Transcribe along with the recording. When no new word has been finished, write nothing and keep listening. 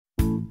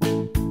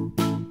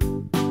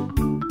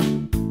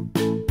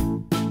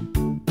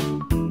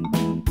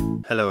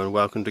Hello and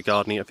welcome to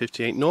Gardening at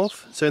 58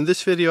 North. So in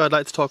this video I'd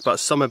like to talk about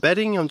summer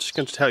bedding. I'm just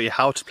going to tell you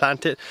how to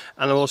plant it,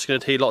 and I'm also going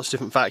to tell you lots of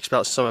different facts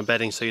about summer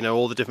bedding so you know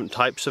all the different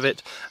types of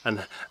it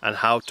and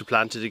how to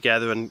plant it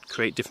together and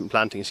create different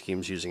planting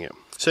schemes using it.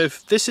 So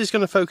this is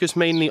going to focus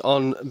mainly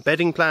on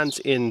bedding plants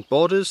in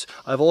borders.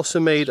 I've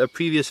also made a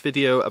previous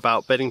video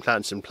about bedding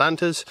plants and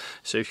planters,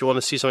 so if you want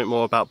to see something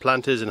more about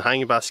planters and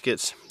hanging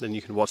baskets then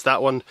you can watch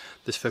that one.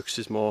 This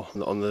focuses more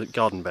on the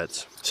garden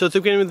beds. So to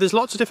begin with, there's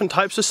lots of different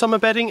types of summer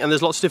bedding and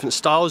there's lots of different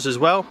styles as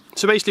well.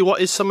 So basically,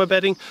 what is summer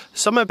bedding?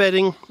 Summer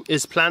bedding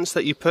is plants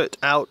that you put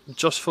out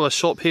just for a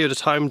short period of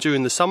time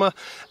during the summer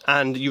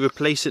and you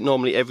replace it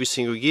normally every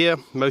single year.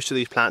 Most of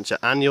these plants are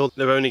annual,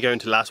 they're only going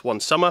to last one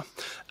summer.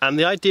 And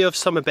the idea of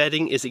summer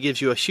bedding is it gives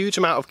you a huge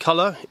amount of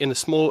colour in a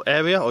small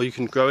area, or you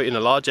can grow it in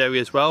a large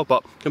area as well.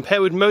 But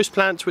compared with most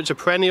plants which are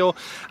perennial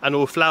and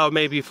will flower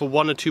maybe for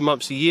 1 or 2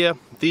 months a year,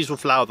 these will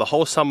flower the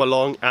whole summer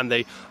long and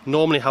they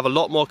normally have a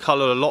lot more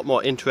colour, a lot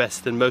more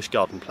interest than most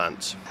garden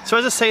plants. So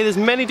as I say, there's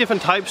many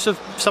different types of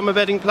summer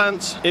bedding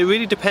plants. It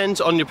really depends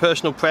on your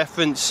personal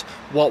preference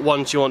what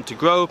ones you want to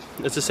grow.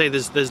 As I say,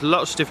 there's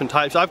lots of different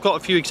types. I've got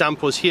a few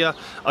examples here.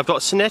 I've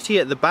got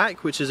Senetti at the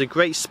back, which is a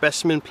great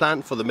specimen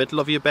plant for the middle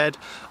of your bed.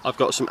 I've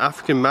got some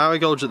African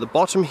marigolds at the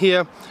bottom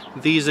here.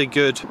 These are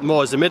good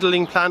more as a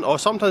middling plant or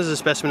sometimes as a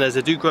specimen, as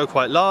they do grow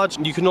quite large.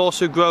 You can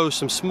also grow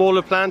some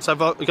smaller plants. I've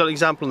got an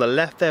example on the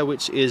left there,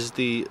 which is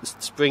the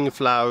spring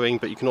flowering,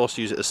 but you can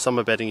also use it as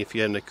summer bedding if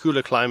you're in a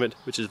cooler climate,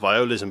 which is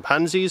violas and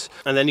pansies.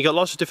 And then you got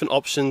lots of different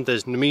options.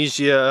 There's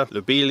nemesia,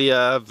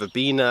 lobelia,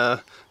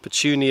 verbena,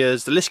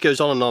 petunias, the list goes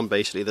on and on.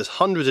 Basically there's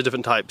hundreds of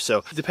different types,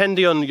 so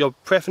depending on your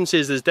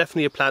preferences there's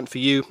definitely a plant for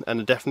you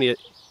and definitely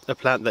a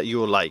plant that you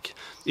will like.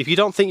 If you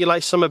don't think you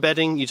like summer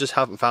bedding, you just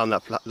haven't found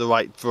the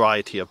right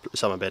variety of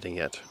summer bedding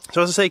yet.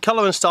 So as I say,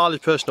 colour and style is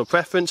personal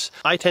preference.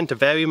 I tend to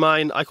vary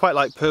mine. I quite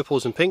like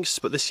purples and pinks,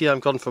 but this year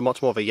I've gone for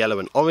much more of a yellow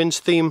and orange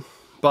theme.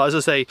 But as I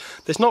say,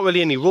 there's not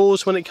really any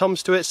rules when it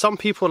comes to it. Some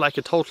people like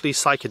a totally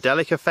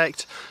psychedelic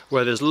effect,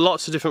 where there's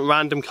lots of different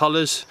random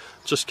colours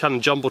just kind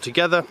of jumbled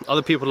together.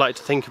 Other people like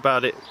to think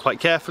about it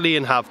quite carefully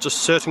and have just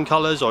certain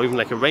colours, or even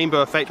like a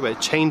rainbow effect where it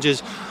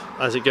changes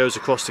as it goes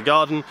across the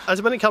garden.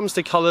 As when it comes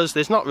to colours,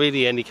 there's not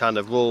really any kind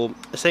of rule.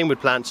 Same with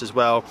plants as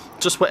well,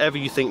 just whatever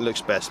you think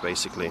looks best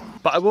basically.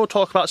 But I will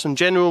talk about some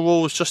general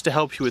rules just to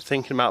help you with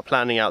thinking about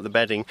planning out the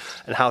bedding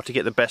and how to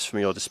get the best from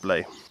your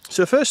display.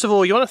 So first of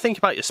all, you want to think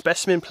about your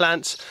specimen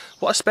plants.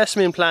 What a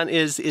specimen plant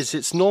is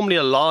it's normally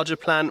a larger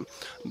plant,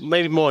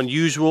 maybe more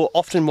unusual,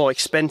 often more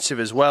expensive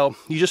as well.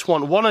 You just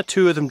want 1 or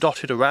 2 of them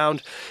dotted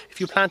around.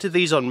 If you planted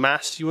these en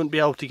masse, you wouldn't be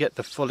able to get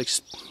the full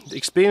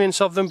experience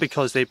of them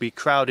because they'd be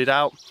crowded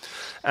out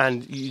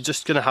and you're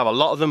just going to have a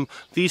lot of them.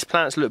 These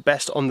plants look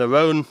best on their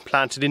own,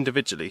 planted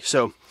individually.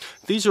 So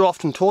these are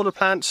often taller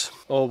plants,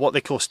 or what they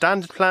call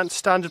standard plants.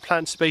 Standard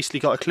plants basically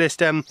got a clear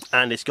stem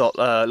and it's got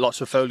lots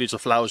of foliage or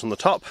flowers on the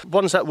top.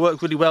 Ones that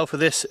work really well for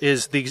this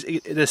is the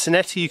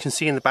Senetti you can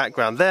see in the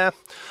background there.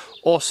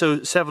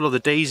 Also several of the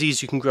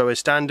daisies you can grow as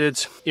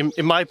standards. In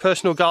my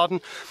personal garden,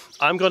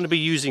 I'm going to be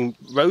using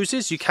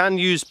roses. You can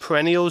use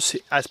perennials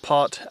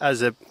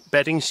as a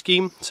bedding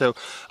scheme. So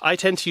I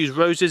tend to use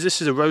roses. This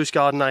is a rose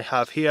garden I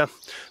have here.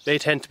 They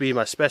tend to be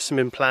my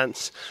specimen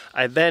plants.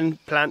 I then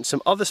plant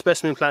some other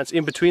specimen plants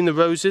in between the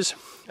roses,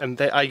 and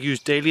I use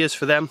dahlias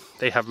for them.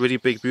 They have really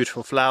big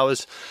beautiful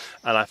flowers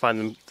and I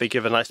find they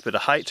give a nice bit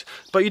of height.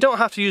 But you don't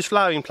have to use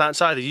flowering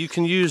plants either. You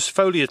can use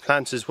foliage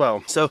plants as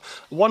well. So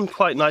one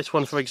quite nice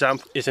one, for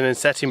example, is an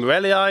Ensete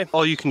Morellii,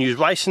 or you can use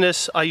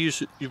ricinus. I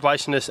use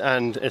ricinus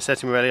and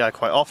Ensete Morellii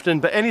quite often,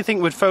 but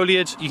anything with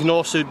foliage you can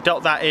also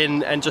dot that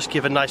in and just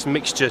give a nice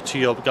mixture to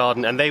your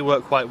garden, and they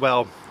work quite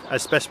well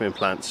as specimen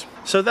plants.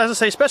 So as I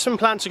say, specimen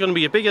plants are going to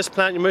be your biggest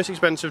plant, your most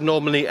expensive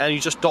normally, and you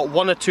just dot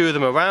 1 or 2 of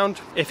them around.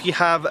 If you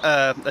have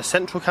a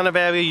central kind of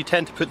area, you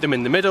tend to put them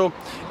in the middle.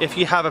 If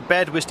you have a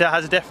bed which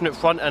has a definite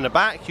front and a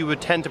back, you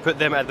would tend to put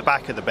them at the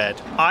back of the bed.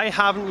 I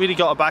haven't really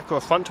got a back or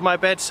a front to my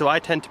bed, so I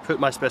tend to put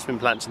my specimen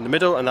plants in the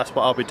middle, and that's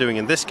what I'll be doing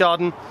in this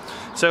garden.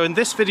 So in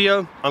this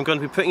video, I'm going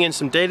to be putting in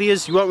some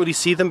dahlias. You won't really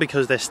see them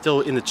because they're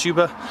still in the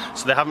tuber,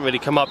 so they haven't really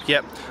come up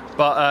yet,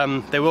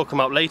 but they will come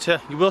up later.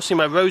 You will see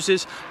my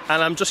roses,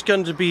 and I'm just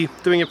going to be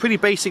doing a pretty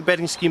basic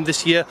bedding scheme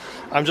this year.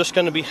 I'm just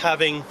going to be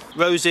having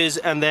roses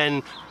and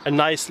then a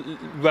nice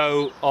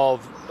row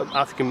of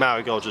African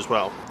marigolds as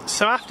well.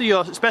 So after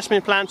your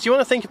specimen plants, you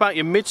want to think about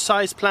your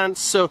mid-sized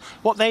plants. So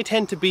what they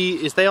tend to be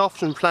is they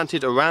often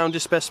planted around your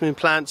specimen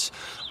plants,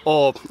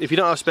 or if you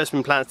don't have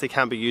specimen plants, they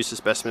can be used as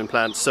specimen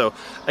plants. So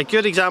a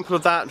good example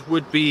of that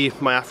would be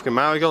my African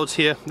marigolds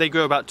here. They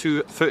grow about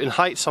 2 foot in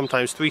height,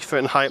 sometimes 3 foot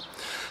in height.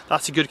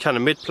 That's a good kind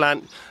of mid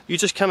plant. You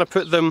just kind of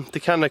put them to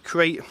kind of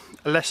create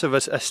less of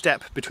a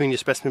step between your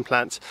specimen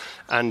plants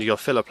and your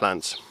filler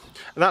plants.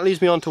 And that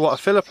leads me on to what a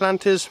filler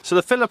plant is. So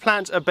the filler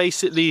plants are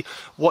basically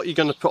what you're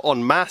going to put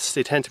en masse.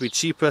 They tend to be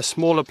cheaper,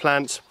 smaller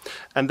plants,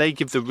 and they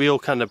give the real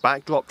kind of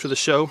backdrop to the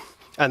show.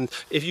 and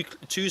if you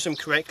choose them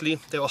correctly,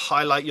 they will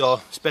highlight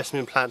your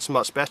specimen plants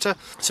much better.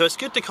 So it's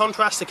good to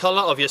contrast the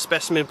colour of your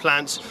specimen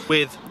plants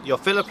with your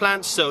filler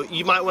plants. So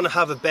you might want to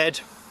have a bed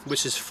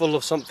which is full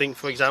of something,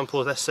 for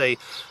example, let's say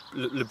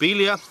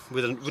lobelia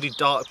with a really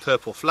dark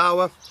purple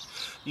flower.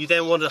 You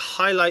then want to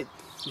highlight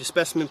your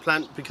specimen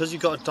plant. Because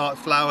you've got a dark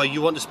flower,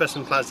 you want the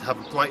specimen plants to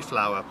have a bright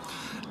flower.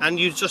 And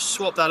you just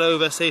swap that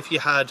over. Say if you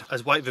had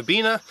as white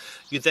verbena,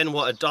 you then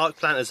want a dark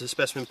plant as a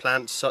specimen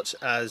plant, such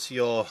as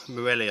your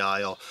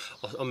morellii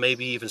or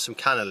maybe even some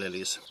canna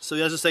lilies. So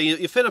as I say,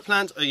 your filler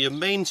plants are your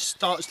main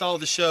style of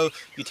the show.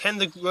 You tend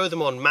to grow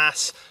them en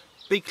masse,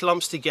 big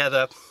clumps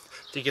together,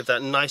 to give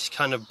that nice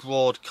kind of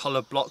broad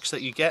colour blocks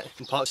that you get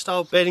in park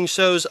style bedding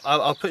shows.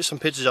 I'll put some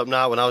pictures up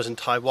now. When I was in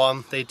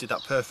Taiwan, they did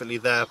that perfectly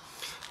there.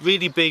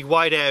 Really big,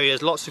 wide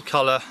areas, lots of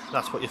colour.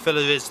 That's what your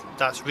filler is.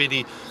 That's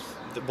really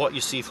what you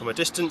see from a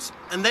distance.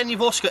 And then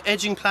you've also got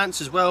edging plants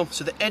as well.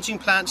 So the edging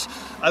plants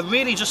are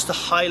really just to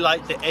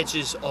highlight the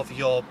edges of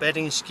your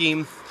bedding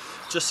scheme,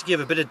 just to give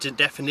a bit of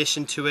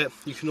definition to it.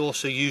 You can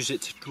also use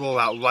it to draw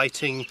out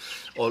writing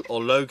or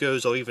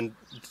logos or even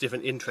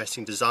different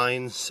interesting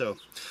designs. So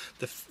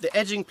the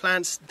edging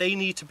plants, they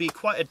need to be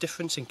quite a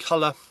difference in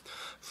colour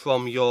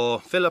from your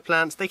filler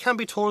plants. They can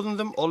be taller than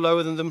them or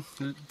lower than them.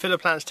 Filler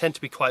plants tend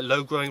to be quite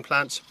low growing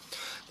plants.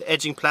 The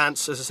edging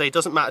plants, as I say,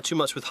 doesn't matter too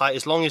much with height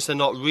as long as they're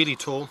not really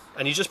tall.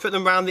 And you just put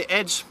them around the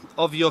edge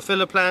of your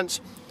filler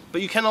plants.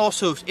 But you can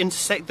also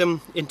intersect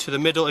them into the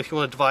middle if you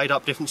want to divide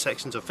up different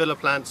sections of filler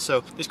plants.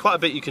 So there's quite a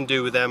bit you can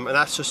do with them, and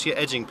that's just your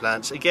edging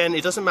plants. Again,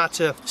 it doesn't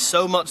matter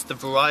so much the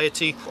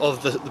variety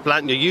of the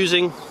plant you're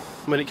using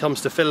when it comes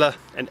to filler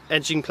and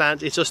edging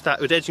plants. It's just that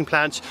with edging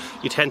plants,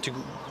 you tend to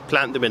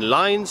plant them in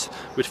lines.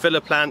 With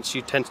filler plants,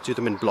 you tend to do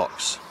them in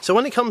blocks. So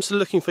when it comes to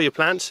looking for your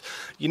plants,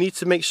 you need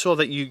to make sure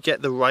that you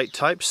get the right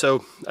type.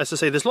 So as I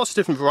say, there's lots of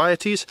different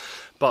varieties,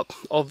 but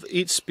of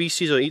each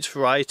species or each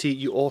variety,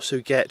 you also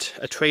get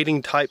a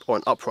trailing type or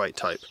an upright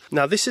type.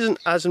 Now this isn't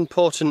as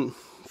important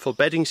for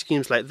bedding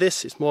schemes like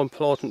this, it's more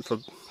important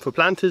for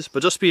planters,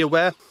 but just be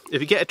aware, if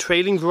you get a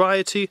trailing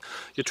variety,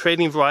 your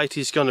trailing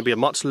variety is going to be a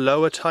much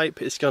lower type.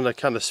 It's going to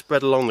kind of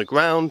spread along the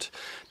ground.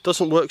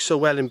 Doesn't work so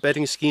well in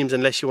bedding schemes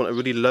unless you want a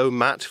really low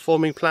mat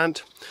forming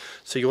plant.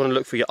 So you want to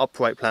look for your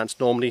upright plants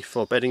normally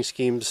for bedding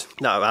schemes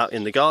that are out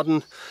in the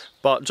garden.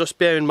 But just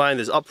bear in mind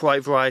there's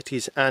upright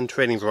varieties and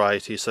trailing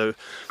varieties. So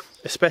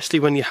especially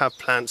when you have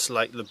plants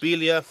like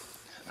lobelia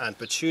and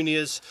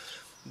petunias,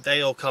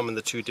 they all come in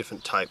the two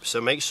different types, so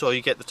make sure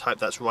you get the type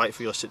that's right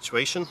for your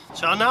situation.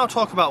 So I'll now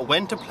talk about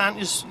when to plant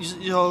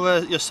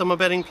your summer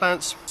bedding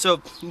plants.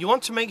 So you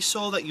want to make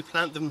sure that you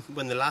plant them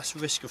when the last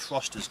risk of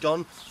frost is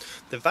gone.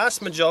 The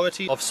vast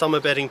majority of summer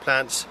bedding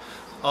plants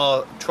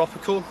are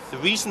tropical. The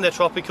reason they're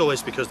tropical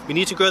is because we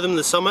need to grow them in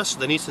the summer, so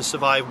they need to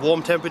survive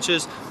warm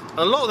temperatures. And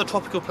a lot of the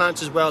tropical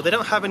plants as well, they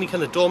don't have any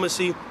kind of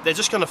dormancy. They're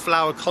just going to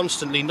flower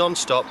constantly,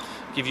 non-stop,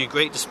 give you a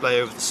great display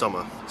over the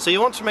summer. So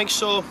you want to make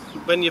sure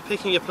when you're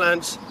picking your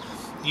plants,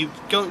 you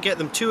don't get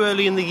them too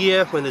early in the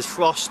year when there's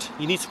frost.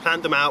 You need to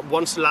plant them out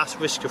once the last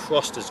risk of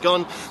frost is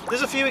gone.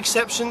 There's a few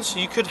exceptions.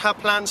 You could have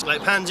plants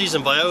like pansies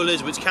and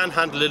violas which can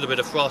handle a little bit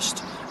of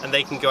frost and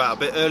they can go out a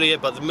bit earlier,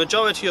 but the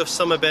majority of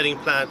summer bedding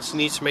plants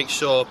need to make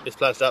sure it's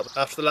planted out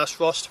after the last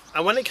frost.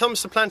 And when it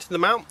comes to planting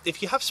them out,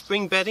 if you have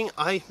spring bedding,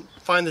 I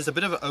find there's a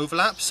bit of an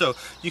overlap. So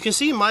you can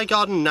see in my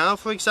garden now,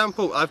 for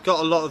example, I've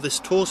got a lot of this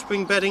tall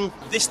spring bedding.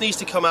 This needs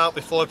to come out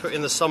before I put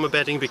in the summer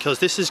bedding because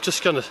this is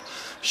just going to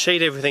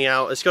shade everything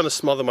out. It's going to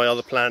smother my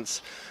other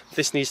plants.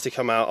 This needs to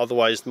come out,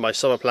 otherwise my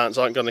summer plants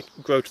aren't going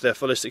to grow to their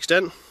fullest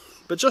extent.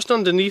 But just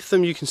underneath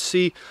them you can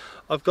see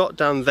I've got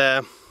down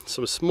there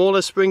some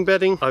smaller spring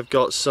bedding. I've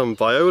got some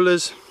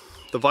violas.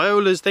 The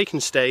violas, they can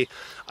stay.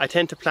 I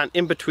tend to plant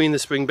in between the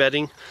spring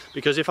bedding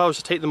because if I was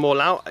to take them all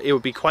out, it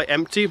would be quite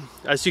empty.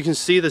 As you can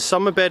see, the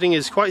summer bedding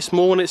is quite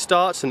small when it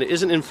starts and it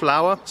isn't in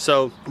flower.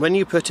 So when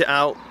you put it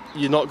out,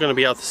 you're not going to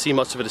be able to see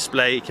much of a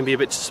display. It can be a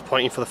bit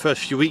disappointing for the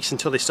first few weeks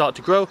until they start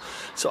to grow.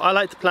 So I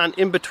like to plant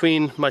in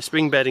between my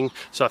spring bedding,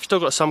 so I've still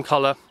got some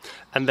colour,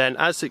 and then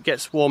as it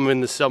gets warmer in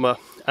the summer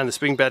and the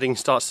spring bedding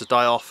starts to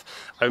die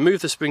off, I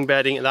remove the spring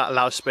bedding and that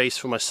allows space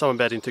for my summer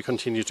bedding to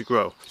continue to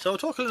grow. So I'll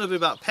talk a little bit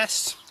about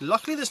pests.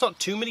 Luckily there's not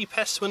too many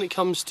pests when it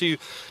comes to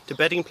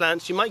bedding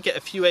plants. You might get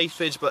a few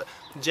aphids, but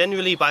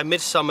generally by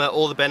midsummer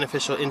all the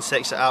beneficial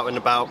insects are out and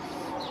about,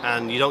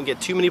 and you don't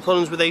get too many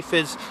problems with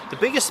aphids. The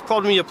biggest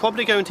problem you're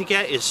probably going to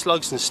get is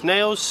slugs and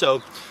snails,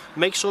 so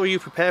make sure you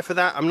prepare for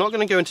that. I'm not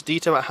going to go into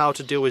detail about how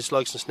to deal with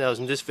slugs and snails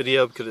in this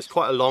video because it's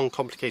quite a long,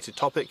 complicated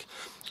topic,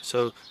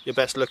 so you're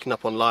best looking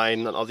up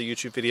online and other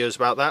YouTube videos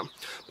about that.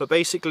 But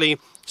basically,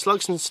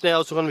 slugs and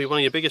snails are going to be one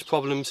of your biggest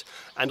problems,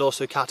 and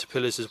also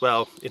caterpillars as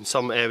well in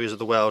some areas of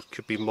the world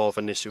could be more of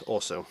an issue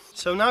also.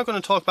 So now I'm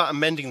going to talk about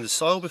amending the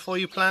soil before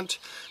you plant.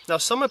 Now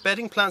summer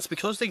bedding plants,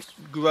 because they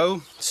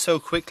grow so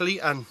quickly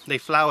and they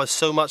flower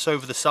so much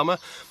over the summer,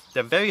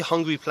 They're very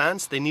hungry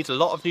plants. They need a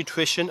lot of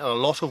nutrition and a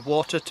lot of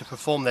water to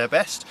perform their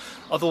best.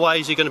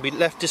 Otherwise you're going to be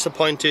left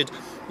disappointed.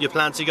 Your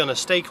plants are going to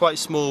stay quite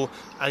small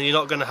and you're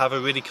not going to have a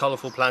really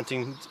colourful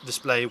planting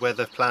display where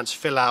the plants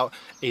fill out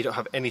and you don't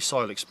have any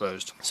soil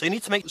exposed. So you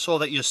need to make sure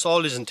that your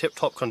soil is in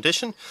tip-top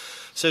condition.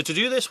 So to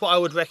do this, what I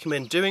would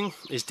recommend doing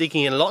is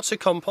digging in lots of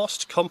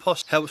compost.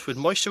 Compost helps with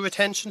moisture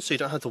retention, so you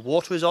don't have to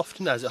water as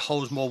often, as it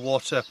holds more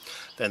water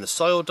than the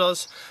soil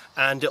does.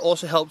 And it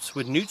also helps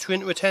with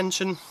nutrient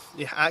retention.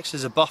 It acts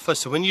as a buffer,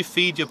 so when you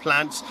feed your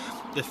plants,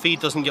 the feed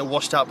doesn't get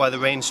washed out by the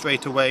rain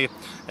straight away,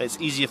 and it's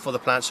easier for the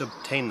plants to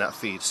obtain that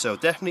feed. So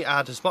definitely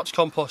add as much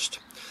compost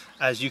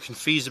as you can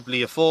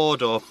feasibly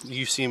afford, or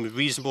you seem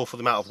reasonable for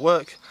the amount of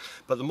work.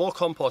 But the more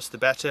compost, the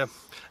better,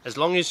 as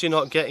long as you're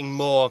not getting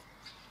more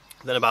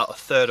than about a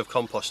third of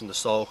compost in the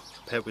soil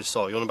compared with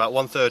soil. You want about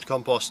 1/3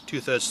 compost,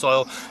 2/3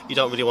 soil. You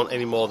don't really want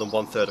any more than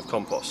 1/3 of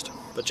compost.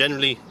 But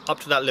generally, up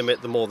to that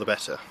limit, the more the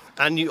better.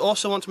 And you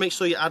also want to make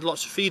sure you add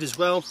lots of feed as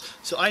well.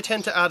 So I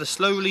tend to add a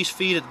slow release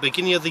feed at the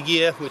beginning of the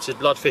year, which is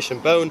blood, fish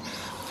and bone.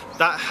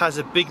 That has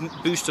a big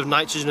boost of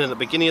nitrogen at the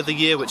beginning of the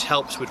year, which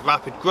helps with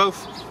rapid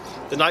growth.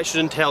 The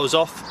nitrogen tails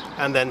off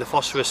and then the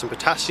phosphorus and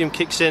potassium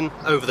kicks in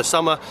over the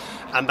summer,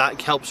 and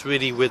that helps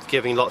really with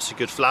giving lots of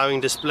good flowering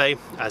display,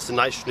 as the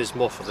nitrogen is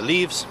more for the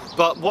leaves.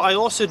 But what I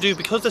also do,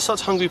 because they're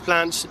such hungry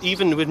plants,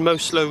 even with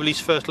most slow release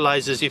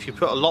fertilizers, if you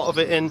put a lot of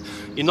it in,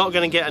 you're not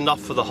going to get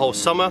enough for the whole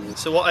summer.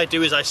 So what I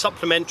do is I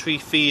supplementary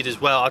feed as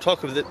well. I'll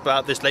talk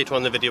about this later on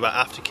in the video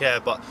about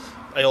aftercare, but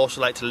I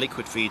also like to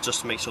liquid feed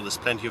just to make sure there's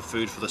plenty of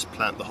food for this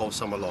plant the whole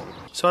summer long.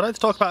 So I'd like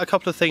to talk about a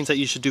couple of things that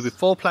you should do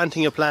before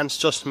planting your plants,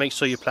 just to make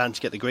sure your plants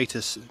get the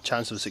greatest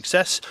chance of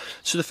success.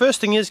 So the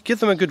first thing is give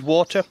them a good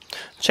water.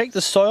 Check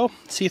the soil,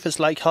 see if it's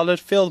light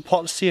coloured, fill the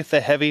pots, see if they're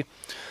heavy.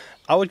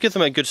 I would give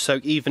them a good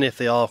soak even if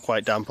they are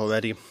quite damp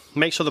already.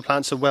 Make sure the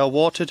plants are well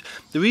watered.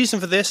 The reason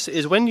for this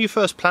is when you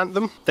first plant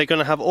them, they're going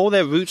to have all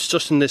their roots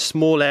just in this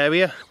small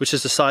area, which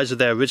is the size of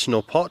their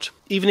original pot.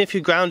 Even if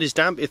your ground is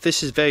damp, if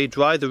this is very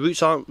dry, the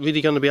roots aren't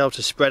really going to be able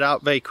to spread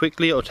out very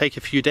quickly. It'll take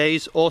a few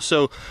days.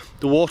 Also,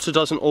 the water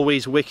doesn't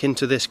always wick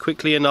into this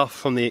quickly enough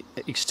from the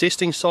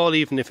existing soil,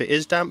 even if it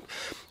is damp.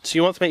 So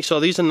you want to make sure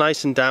these are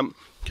nice and damp,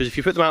 because if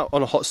you put them out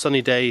on a hot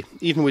sunny day,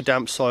 even with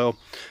damp soil,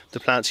 the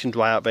plants can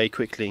dry out very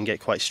quickly and get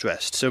quite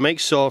stressed. So make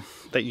sure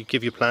that you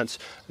give your plants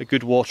a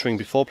good watering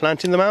before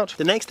planting them out.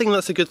 The next thing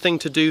that's a good thing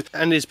to do,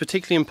 and is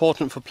particularly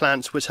important for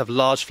plants which have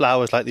large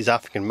flowers like these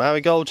African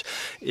marigolds,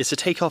 is to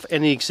take off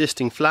any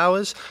existing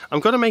flowers. I'm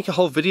going to make a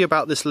whole video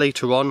about this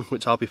later on,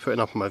 which I'll be putting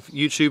up on my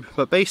YouTube,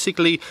 but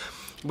basically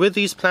with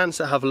these plants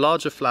that have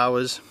larger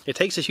flowers, it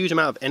takes a huge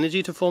amount of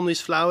energy to form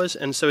these flowers,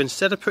 and so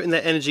instead of putting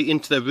their energy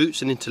into their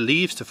roots and into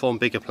leaves to form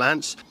bigger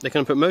plants, they're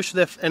going to put most of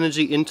their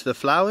energy into the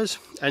flowers,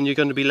 and you're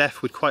going to be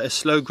left with quite a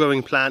slow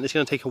growing plant. It's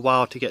going to take a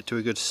while to get to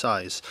a good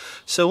size.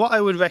 So what I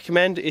would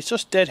recommend is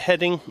just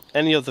deadheading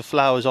any of the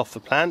flowers off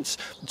the plants.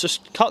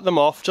 Just cut them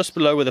off just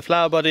below where the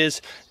flower bud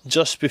is,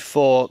 just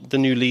before the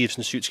new leaves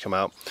and shoots come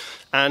out.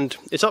 And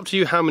it's up to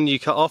you how many you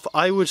cut off.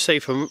 I would say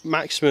for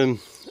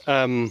maximum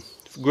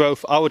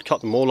growth, I would cut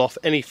them all off.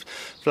 Any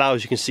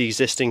flowers you can see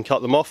existing,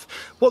 cut them off.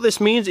 What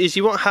this means is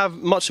you won't have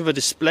much of a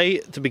display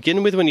to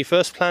begin with when you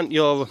first plant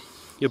your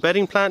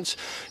bedding plants.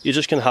 You're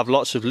just going to have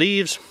lots of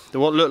leaves. They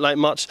won't look like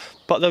much,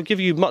 but they'll give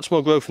you much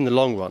more growth in the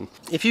long run.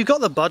 If you've got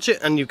the budget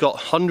and you've got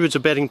hundreds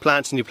of bedding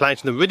plants and you're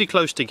planting them really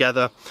close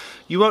together,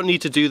 you won't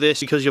need to do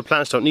this because your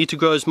plants don't need to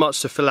grow as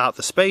much to fill out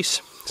the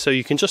space. So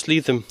you can just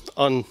leave them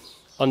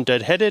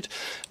undeadheaded,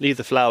 leave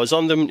the flowers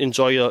on them,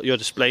 enjoy your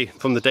display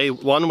from the day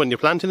one when you're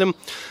planting them.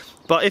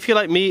 But if you're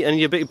like me and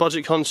you're a bit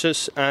budget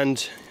conscious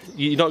and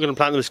you're not going to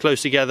plant them as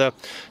close together,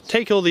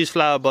 take all these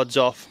flower buds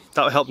off.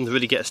 That will help them to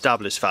really get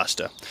established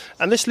faster.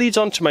 And this leads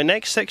on to my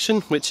next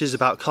section, which is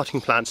about cutting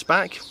plants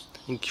back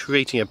and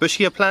creating a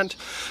bushier plant.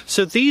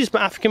 So these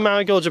African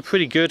marigolds are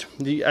pretty good.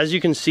 As you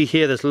can see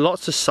here, there's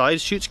lots of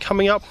side shoots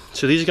coming up.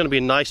 So these are going to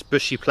be nice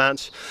bushy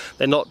plants.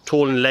 They're not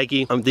tall and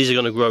leggy, and these are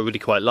going to grow really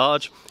quite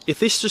large. If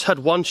this just had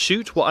one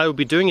shoot, what I would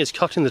be doing is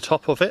cutting the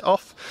top of it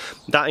off.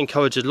 That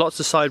encourages lots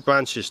of side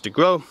branches to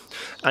grow,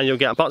 and you'll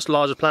get a much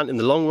larger plant in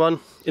the long run.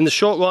 In the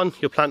short run,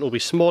 your plant will be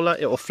smaller,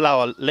 it will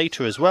flower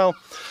later as well,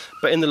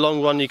 but in the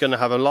long run you're going to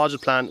have a larger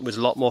plant with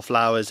a lot more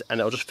flowers, and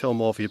it'll just fill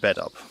more of your bed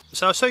up.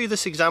 So I'll show you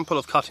this example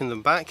of cutting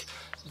them back.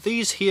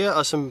 These here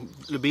are some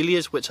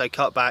lobelias which I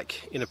cut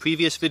back in a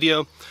previous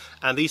video,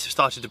 and these have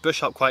started to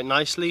bush up quite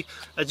nicely.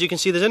 As you can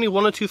see, there's only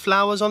 1 or 2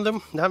 flowers on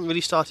them. They haven't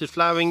really started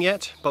flowering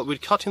yet, but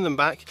with cutting them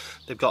back,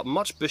 they've got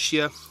much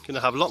bushier, going to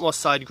have a lot more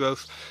side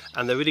growth,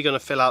 and they're really going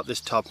to fill out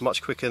this tub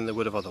much quicker than they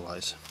would have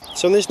otherwise.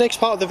 So in this next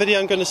part of the video,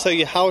 I'm going to show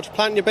you how to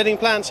plant your bedding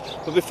plants.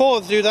 But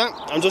before I do that,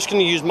 I'm just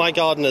going to use my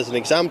garden as an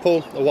example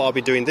of what I'll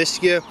be doing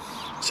this year.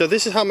 So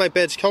this is how my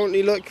beds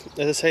currently look.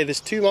 As I say,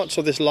 there's too much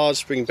of this large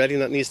spring bedding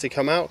that needs to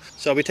come out.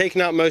 So I'll be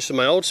taking out most of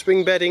my old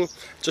spring bedding,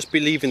 just be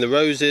leaving the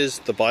roses,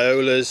 the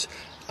violas.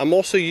 I'm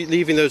also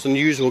leaving those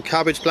unusual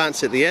cabbage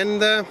plants at the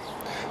end there,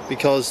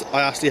 because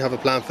I actually have a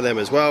plan for them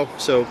as well.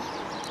 So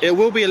it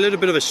will be a little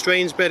bit of a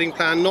strange bedding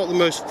plan, not the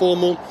most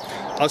formal.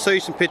 I'll show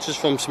you some pictures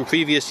from some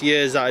previous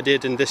years that I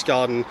did in this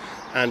garden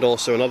and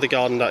also another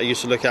garden that I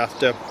used to look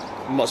after.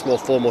 Much more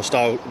formal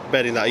style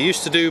bedding that I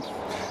used to do.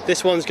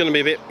 This one's going to be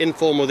a bit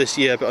informal this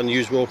year, a bit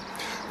unusual.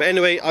 But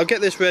anyway, I'll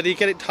get this ready,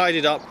 get it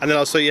tidied up, and then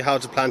I'll show you how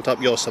to plant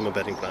up your summer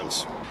bedding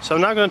plants. So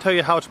I'm now going to tell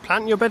you how to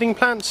plant your bedding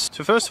plants.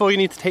 So first of all, you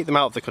need to take them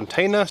out of the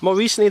container. More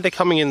recently, they're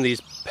coming in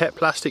these PET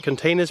plastic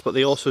containers, but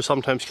they also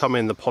sometimes come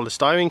in the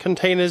polystyrene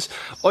containers,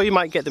 or you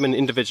might get them in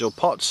individual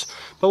pots.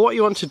 But what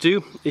you want to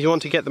do is you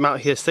want to get them out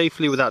here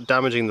safely without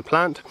damaging the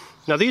plant.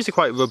 Now these are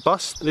quite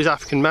robust. These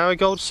African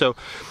marigolds, so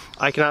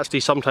I can actually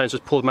sometimes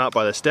just pull them out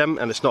by the stem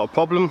and it's not a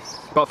problem.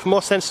 But for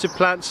more sensitive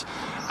plants,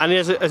 and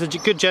as a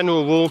good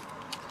general rule,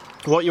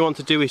 what you want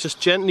to do is just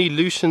gently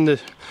loosen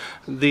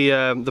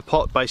the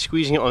pot by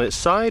squeezing it on its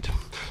side,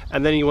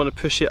 and then you want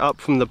to push it up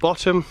from the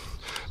bottom,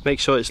 make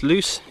sure it's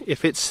loose.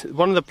 If it's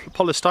one of the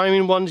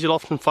polystyrene ones, you'll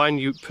often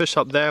find you push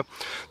up there,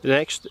 the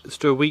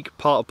extra weak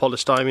part of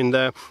polystyrene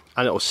there,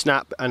 and it will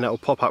snap and it will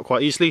pop out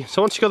quite easily.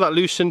 So once you've got that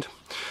loosened,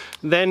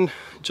 then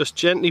just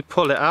gently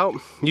pull it out.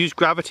 Use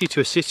gravity to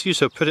assist you,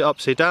 so put it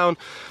upside down.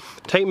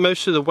 Take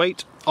most of the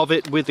weight of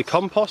it with the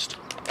compost.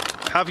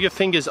 Have your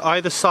fingers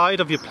either side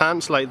of your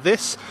plants like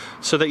this,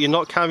 so that you're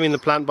not carrying the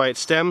plant by its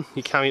stem,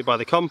 you carry it by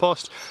the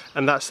compost,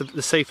 and that's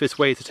the safest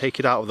way to take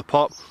it out of the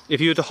pot. If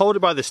you were to hold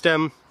it by the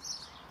stem,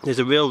 there's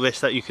a real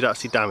risk that you could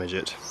actually damage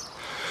it.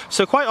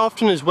 So quite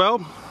often as well,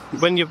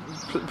 when you're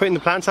putting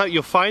the plants out,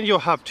 you'll find you'll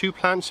have two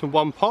plants in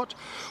one pot.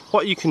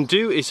 What you can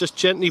do is just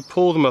gently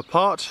pull them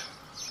apart,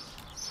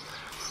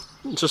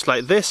 just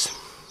like this.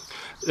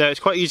 Now,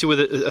 it's quite easy with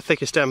a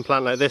thicker stem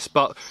plant like this,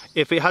 but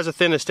if it has a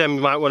thinner stem,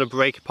 you might want to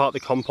break apart the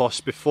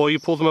compost before you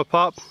pull them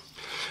apart.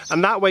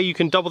 And that way you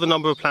can double the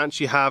number of plants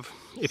you have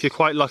if you're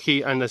quite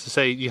lucky, and as I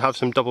say, you have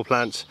some double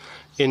plants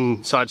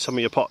inside some of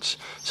your pots.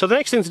 So the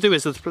next thing to do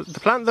is to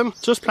plant them,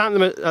 just plant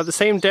them at the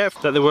same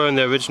depth that they were in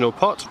the original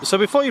pot. So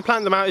before you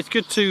plant them out, it's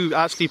good to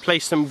actually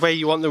place them where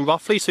you want them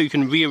roughly, so you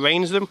can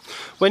rearrange them.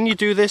 When you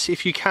do this,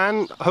 if you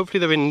can, hopefully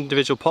they're in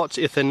individual pots.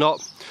 If they're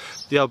not,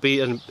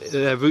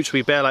 their roots will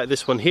be bare like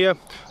this one here.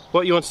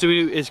 What you want to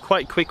do is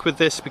quite quick with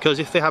this, because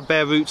if they have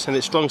bare roots and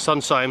it's strong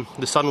sunshine,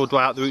 the sun will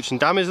dry out the roots and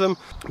damage them.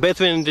 But if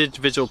they're in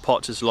individual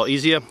pots, it's a lot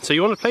easier. So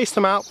you want to place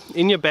them out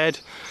in your bed,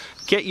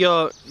 get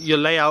your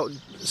layout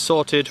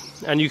sorted,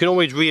 and you can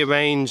always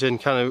rearrange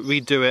and kind of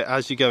redo it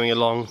as you're going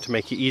along to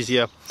make it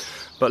easier.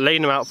 But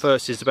laying them out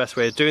first is the best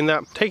way of doing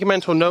that. Take a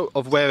mental note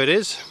of where it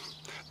is,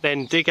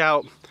 then dig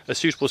out a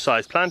suitable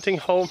sized planting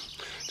hole.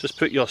 Just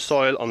put your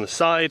soil on the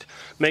side,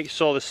 make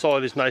sure the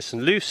soil is nice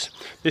and loose.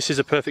 This is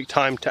a perfect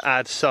time to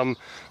add some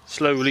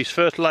slow release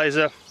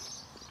fertilizer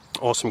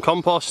or some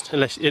compost,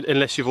 unless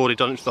you've already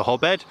done it to the whole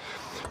bed.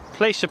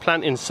 Place your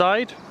plant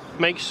inside,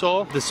 make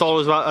sure the soil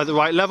is at the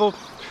right level,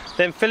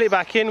 then fill it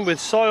back in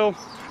with soil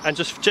and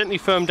just gently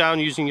firm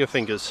down using your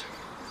fingers.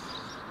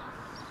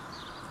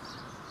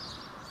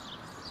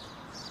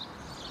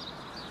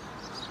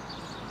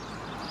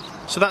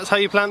 So that's how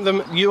you plant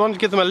them. You want to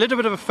give them a little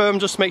bit of a firm,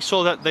 just to make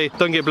sure that they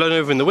don't get blown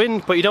over in the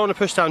wind, but you don't want to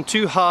push down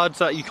too hard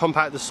so that you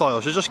compact the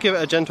soil. So just give it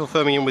a gentle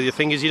firming in with your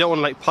fingers. You don't want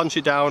to like punch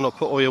it down or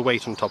put all your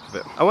weight on top of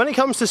it. And when it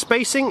comes to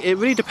spacing, it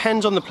really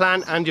depends on the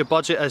plant and your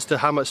budget as to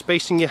how much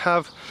spacing you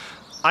have.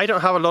 I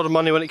don't have a lot of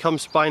money when it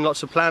comes to buying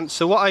lots of plants,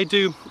 so what I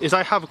do is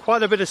I have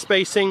quite a bit of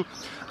spacing.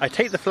 I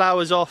take the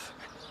flowers off,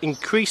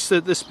 increase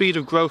the speed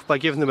of growth by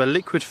giving them a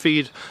liquid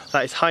feed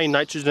that is high in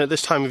nitrogen at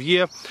this time of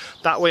year.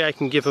 That way I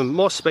can give them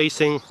more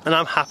spacing, and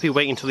I'm happy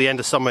waiting until the end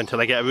of summer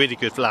until I get a really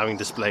good flowering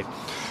display.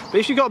 But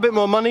if you've got a bit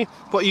more money,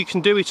 what you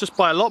can do is just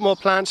buy a lot more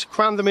plants,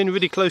 cram them in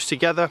really close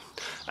together,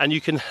 and you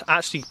can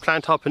actually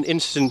plant up an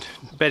instant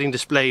bedding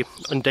display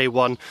on day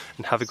one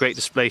and have a great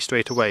display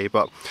straight away.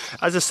 But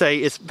as I say,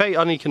 it's very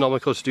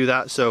uneconomical to do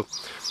that, so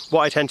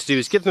what I tend to do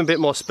is give them a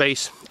bit more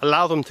space,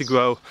 allow them to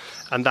grow,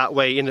 and that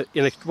way in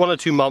 1 or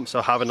 2 months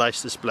I'll have a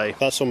nice display.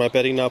 That's all my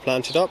bedding now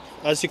planted up.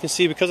 As you can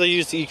see, because I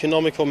use the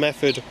economical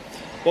method,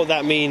 what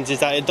that means is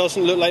that it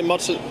doesn't look like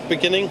much at the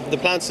beginning. The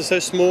plants are so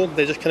small,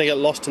 they just kind of get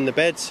lost in the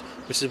beds,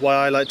 which is why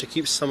I like to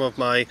keep some of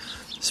my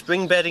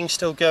spring bedding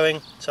still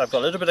going. So I've got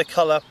a little bit of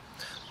colour.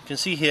 You can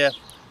see here,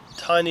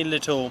 tiny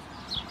little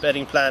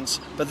bedding plants,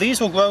 but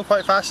these will grow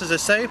quite fast, as I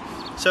say.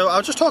 So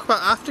I'll just talk about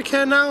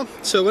aftercare now.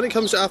 So when it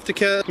comes to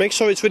aftercare, make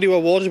sure it's really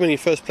well watered when you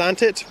first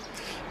plant it.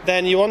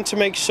 Then you want to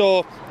make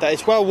sure that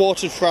it's well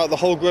watered throughout the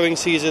whole growing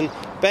season.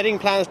 Bedding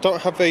plants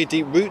don't have very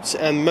deep roots,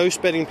 and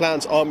most bedding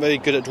plants aren't very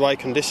good at dry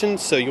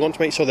conditions, so you want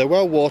to make sure they're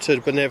well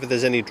watered whenever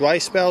there's any dry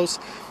spells.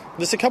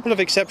 There's a couple of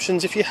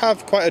exceptions. If you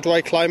have quite a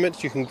dry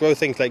climate, you can grow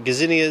things like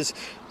gazinias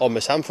or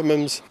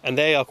mesanthemums, and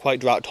they are quite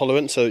drought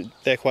tolerant, so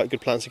they're quite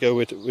good plants to go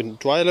with in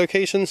drier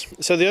locations.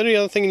 So the only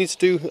other thing you need to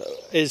do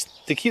is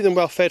to keep them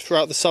well fed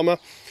throughout the summer.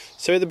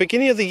 So at the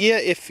beginning of the year,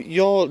 if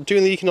you're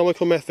doing the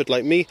economical method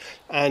like me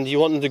and you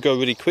want them to grow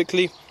really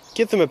quickly,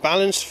 give them a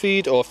balanced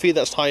feed or a feed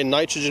that's high in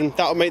nitrogen.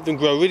 That will make them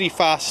grow really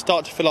fast,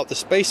 start to fill up the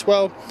space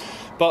well.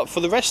 But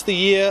for the rest of the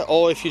year,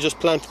 or if you just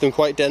planted them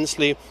quite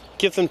densely,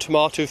 give them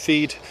tomato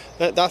feed.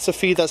 That's a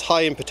feed that's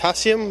high in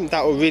potassium.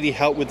 That will really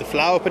help with the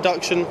flower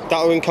production.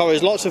 That will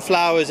encourage lots of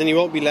flowers and you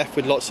won't be left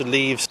with lots of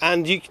leaves.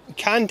 And you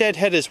can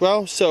deadhead as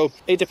well, so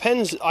it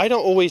depends. I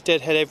don't always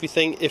deadhead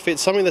everything. If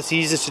it's something that's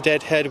easier to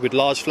deadhead with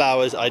large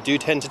flowers, I do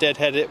tend to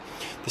deadhead it.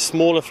 The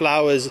smaller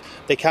flowers,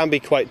 they can be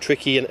quite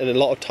tricky and a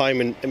lot of time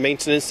and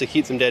maintenance to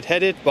keep them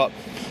deadheaded, but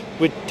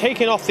with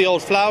taking off the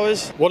old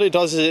flowers, what it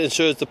does is it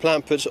ensures the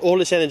plant puts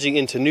all its energy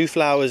into new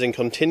flowers and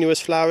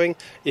continuous flowering.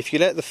 If you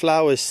let the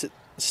flowers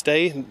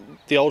stay,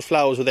 the old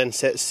flowers will then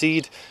set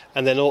seed,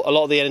 and then a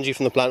lot of the energy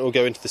from the plant will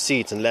go into the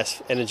seeds and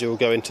less energy will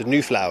go into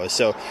new flowers.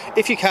 So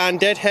if you can,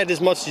 deadhead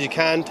as much as you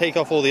can, take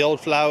off all the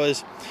old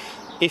flowers.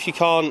 If you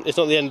can't, it's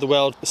not the end of the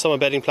world. The summer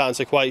bedding plants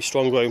are quite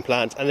strong growing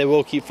plants and they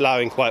will keep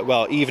flowering quite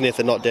well, even if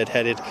they're not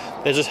deadheaded.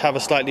 They just have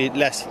a slightly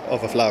less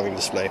of a flowering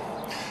display.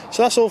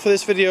 So that's all for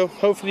this video.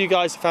 Hopefully you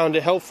guys found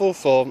it helpful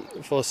for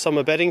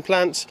summer bedding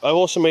plants. I've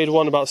also made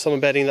one about summer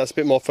bedding that's a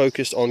bit more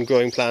focused on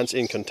growing plants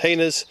in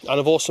containers. And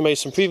I've also made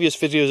some previous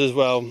videos as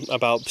well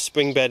about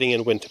spring bedding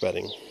and winter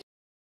bedding.